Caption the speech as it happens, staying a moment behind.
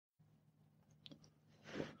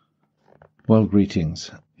Well,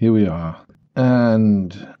 greetings. Here we are.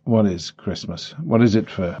 And what is Christmas? What is it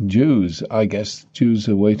for Jews? I guess Jews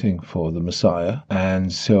are waiting for the Messiah,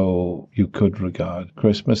 and so you could regard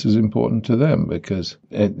Christmas as important to them, because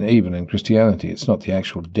even in Christianity, it's not the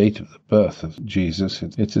actual date of the birth of Jesus.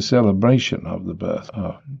 It's a celebration of the birth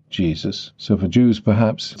of Jesus. So for Jews,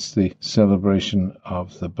 perhaps it's the celebration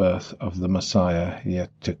of the birth of the Messiah yet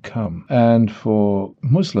to come. And for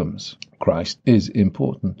Muslims, Christ is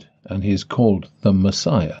important, and he is called the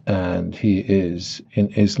Messiah, and he is, in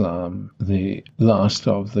Islam, the last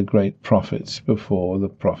of the great prophets before the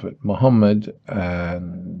Prophet Muhammad,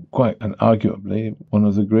 and arguably one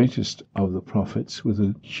of the greatest of the prophets, with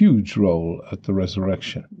a huge role at the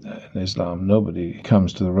resurrection. In Islam, nobody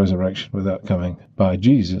comes to the resurrection without coming by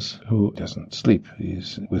Jesus, who doesn't sleep.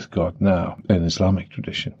 He's with God now, in Islamic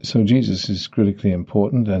tradition. So Jesus is critically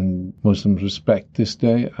important, and Muslims respect this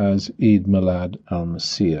day as Eid Milad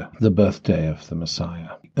al-Masih, the birthday of the Messiah.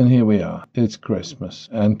 And here we are. It's Christmas,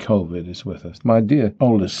 and COVID is with us. My dear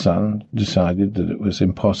oldest son decided that it was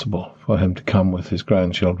impossible for him to come with his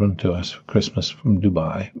grandchildren to us for Christmas from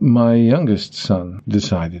Dubai. My youngest son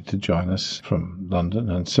decided to join us from London,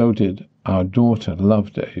 and so did our daughter,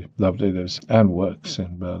 Loveday. Loveday lives and works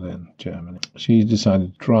in Berlin, Germany. She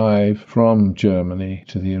decided to drive from Germany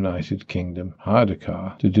to the United Kingdom, hired a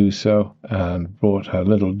car to do so, and brought her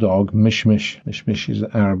little dog, Mishmish. Mishmish is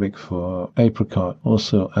Arabic for apricot,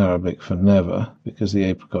 also Arabic for never, because the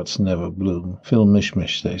apricots never bloom. Phil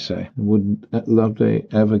Mishmish, they say. Would Loveday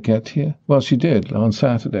ever get here? Well, she did on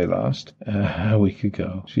Saturday last, a week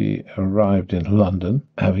ago. She arrived in London,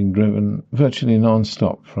 having driven virtually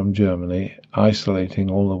non-stop from Germany,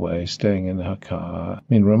 isolating all the way, staying in her car. I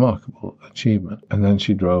mean, remarkable achievement. And then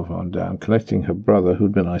she drove on down, collecting her brother,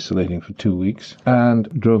 who'd been isolating for 2 weeks, and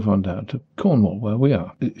drove on down to Cornwall, where we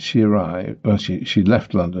are. She arrived, she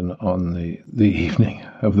left London on the evening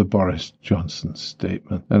of the Boris Johnson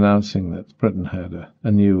statement, announcing that Britain had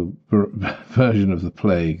a new version of the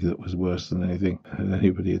plague that was worse than anything that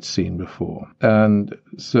anybody had seen before. And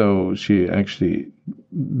so she actually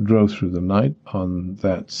drove through the night on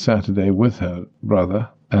that Saturday with her brother,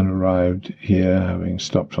 and arrived here, having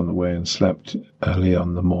stopped on the way and slept early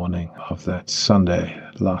on the morning of that Sunday,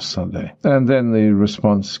 last Sunday. And then the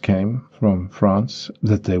response came from France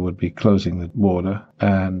that they would be closing the border,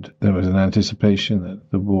 and there was an anticipation that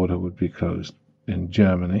the border would be closed in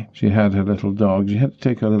Germany. She had her little dog. She had to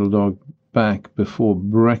take her little dog back before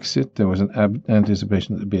Brexit. There was an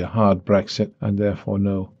anticipation that there'd be a hard Brexit, and therefore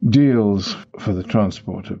no deals for the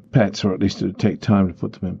transport of pets, or at least it would take time to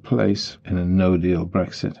put them in place in a no-deal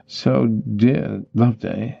Brexit. So dear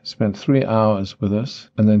Loveday spent 3 hours with us,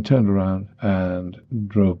 and then turned around and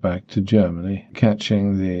drove back to Germany,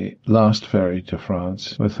 catching the last ferry to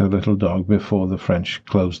France with her little dog before the French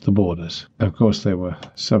closed the borders. Of course, they were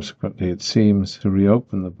subsequently, it seems, to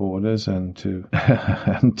reopen the borders and to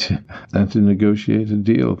to negotiate a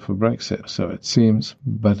deal for Brexit, so it seems.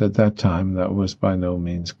 But at that time, that was by no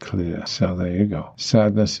means clear. So there you go.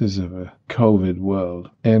 Sadnesses of a COVID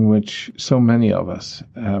world in which so many of us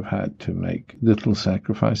have had to make little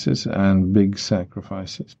sacrifices and big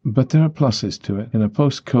sacrifices. But there are pluses to it. In a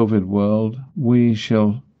post-COVID world, we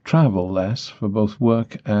shall travel less for both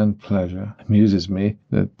work and pleasure. It amuses me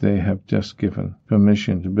that they have just given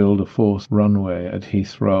permission to build a 4th runway at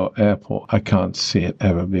Heathrow Airport. I can't see it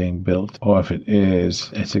ever being built, or if it is,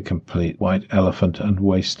 it's a complete white elephant and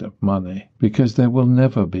waste of money, because there will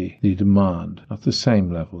never be the demand, of the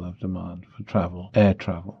same level of demand for travel, air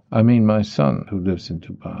travel. I mean, my son, who lives in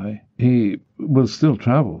Dubai, he will still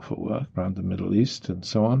travel for work around the Middle East and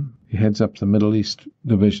so on. He heads up the Middle East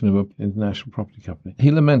division of an international property company. He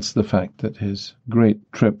laments the fact that his great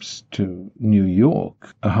trips to New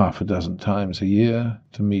York a half a dozen times a year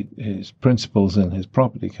to meet his principals in his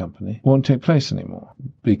property company won't take place anymore.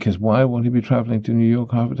 Because why won't he be traveling to New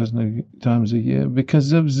York half a dozen times a year?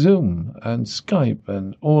 Because of Zoom and Skype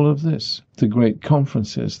and all of this. The great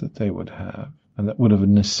conferences that they would have, and that would have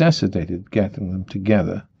necessitated getting them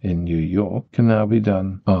together in New York, can now be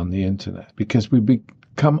done on the internet, because we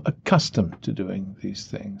become accustomed to doing these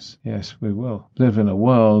things. Yes, we will live in a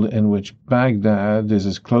world in which Baghdad is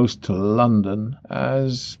as close to London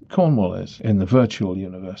as Cornwall is in the virtual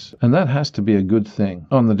universe. And that has to be a good thing.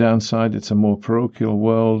 On the downside, it's a more parochial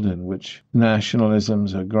world in which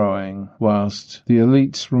nationalisms are growing, whilst the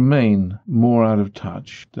elites remain more out of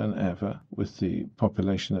touch than ever with the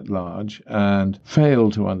population at large, and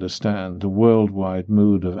fail to understand the worldwide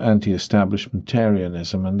mood of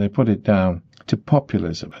anti-establishmentarianism, and they put it down to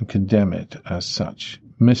populism and condemn it as such,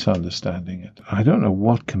 misunderstanding it. I don't know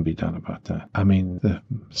what can be done about that. I mean, the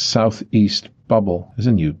southeast bubble is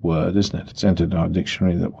a new word, isn't it? It's entered our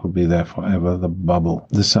dictionary that will be there forever, the bubble.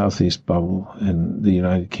 The southeast bubble in the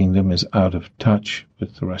United Kingdom is out of touch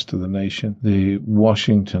with the rest of the nation. The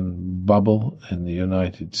Washington bubble in the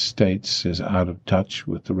United States is out of touch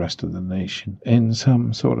with the rest of the nation. In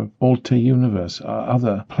some sort of alter universe or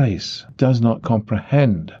other place, does not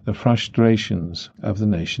comprehend the frustrations of the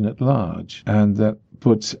nation at large, and that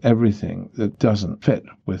puts everything that doesn't fit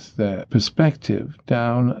with their perspective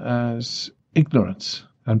down as ignorance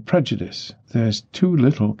and prejudice. There's too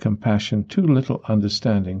little compassion, too little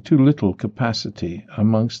understanding, too little capacity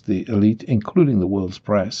amongst the elite, including the world's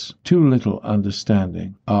press, too little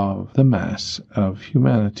understanding of the mass of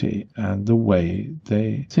humanity and the way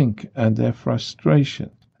they think and their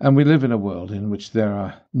frustration. And we live in a world in which there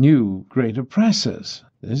are new great oppressors.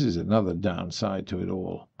 This is another downside to it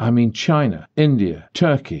all. I mean, China, India,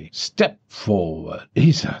 Turkey, step forward.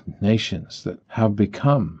 These are nations that have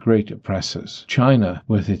become great oppressors. China,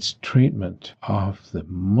 with its treatment of the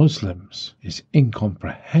Muslims, is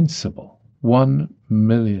incomprehensible. 1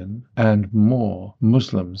 million and more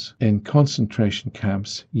Muslims in concentration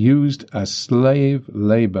camps used as slave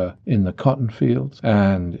labor in the cotton fields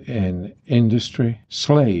and in industry.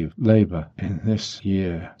 Slave labor in this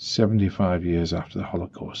year, 75 years after the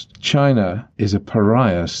Holocaust. China is a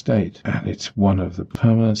pariah state, and it's one of the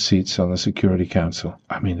permanent seats on the Security Council.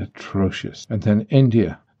 I mean, atrocious. And then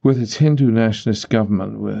India, with its Hindu nationalist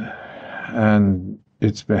government, and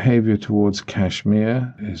its behavior towards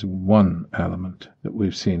Kashmir is one element that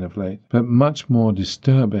we've seen of late. But much more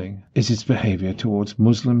disturbing is its behavior towards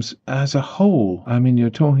Muslims as a whole. I mean, you're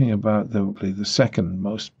talking about the second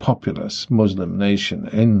most populous Muslim nation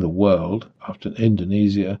in the world after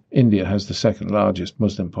Indonesia. India has the second largest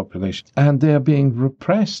Muslim population. And they're being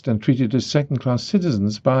repressed and treated as second-class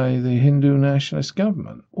citizens by the Hindu nationalist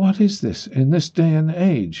government. What is this in this day and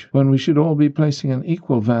age when we should all be placing an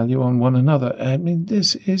equal value on one another? I mean,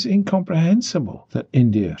 this is incomprehensible that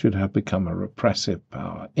India should have become a repressive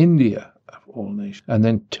power. India, of all nations. And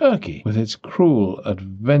then Turkey, with its cruel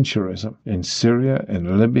adventurism in Syria,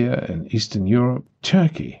 in Libya, in Eastern Europe.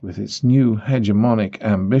 Turkey, with its new hegemonic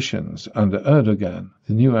ambitions under Erdogan,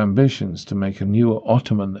 the new ambitions to make a new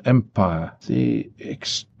Ottoman Empire, the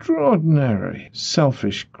extraordinary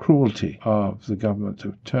selfish cruelty of the government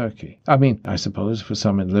of Turkey. I mean, I suppose for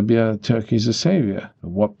some in Libya, Turkey's a savior. At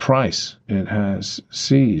what price? It has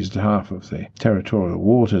seized half of the territorial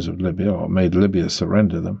waters of Libya, or made Libya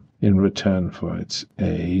surrender them in return for its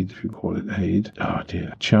aid, if you call it aid. Oh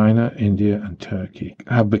dear. China, India, and Turkey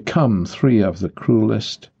have become three of the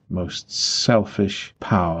cruelest, most selfish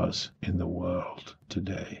powers in the world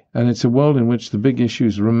today. And it's a world in which the big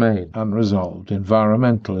issues remain unresolved.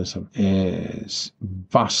 Environmentalism is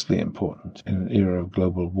vastly important in an era of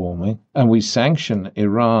global warming. And we sanction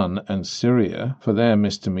Iran and Syria for their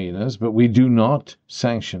misdemeanors, but we do not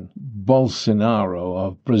sanction Bolsonaro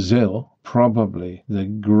of Brazil, probably the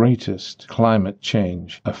greatest climate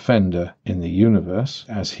change offender in the universe,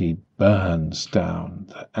 as he burns down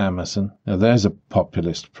the Amazon. Now there's a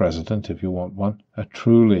populist president, if you want one, a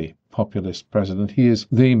truly populist president. He is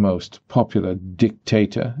the most popular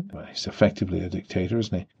dictator, well, he's effectively a dictator,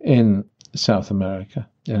 isn't he, in South America,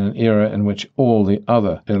 in an era in which all the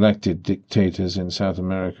other elected dictators in South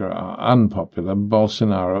America are unpopular.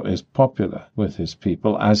 Bolsonaro is popular with his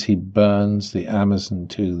people as he burns the Amazon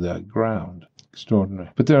to the ground. Extraordinary.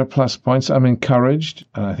 But there are plus points. I'm encouraged,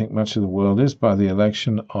 and I think much of the world is, by the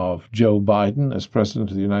election of Joe Biden as President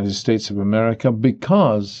of the United States of America,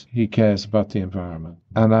 because he cares about the environment.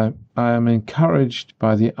 And I am encouraged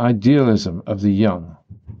by the idealism of the young.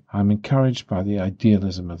 I'm encouraged by the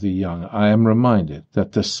idealism of the young. I am reminded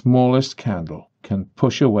that the smallest candle can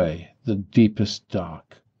push away the deepest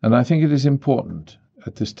dark. And I think it is important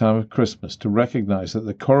at this time of Christmas to recognize that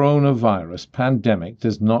the coronavirus pandemic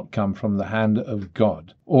does not come from the hand of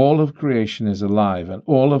God. All of creation is alive, and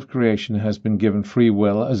all of creation has been given free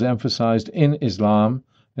will, as emphasized in Islam,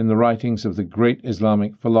 in the writings of the great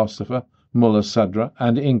Islamic philosopher Mullah Sadra,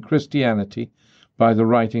 and in Christianity by the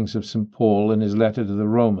writings of St. Paul in his letter to the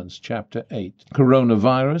Romans, chapter 8.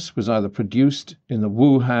 Coronavirus was either produced in the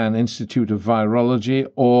Wuhan Institute of Virology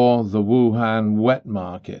or the Wuhan wet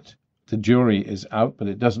market. The jury is out, but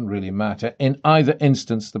it doesn't really matter. In either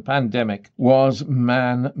instance, the pandemic was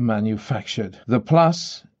man-manufactured. The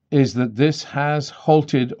plus is that this has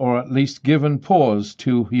halted, or at least given pause,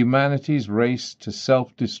 to humanity's race to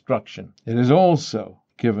self-destruction. It has also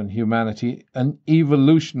given humanity an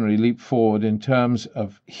evolutionary leap forward in terms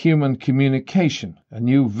of human communication, a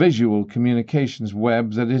new visual communications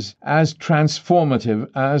web that is as transformative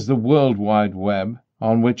as the World Wide Web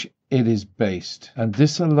on which it is based. And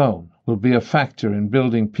this alone will be a factor in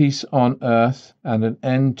building peace on earth and an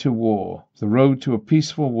end to war. The road to a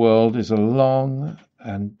peaceful world is a long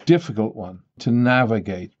and difficult one to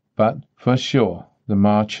navigate, but for sure, the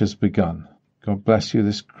march has begun. God bless you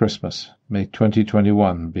this Christmas. May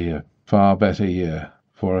 2021 be a far better year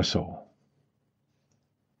for us all.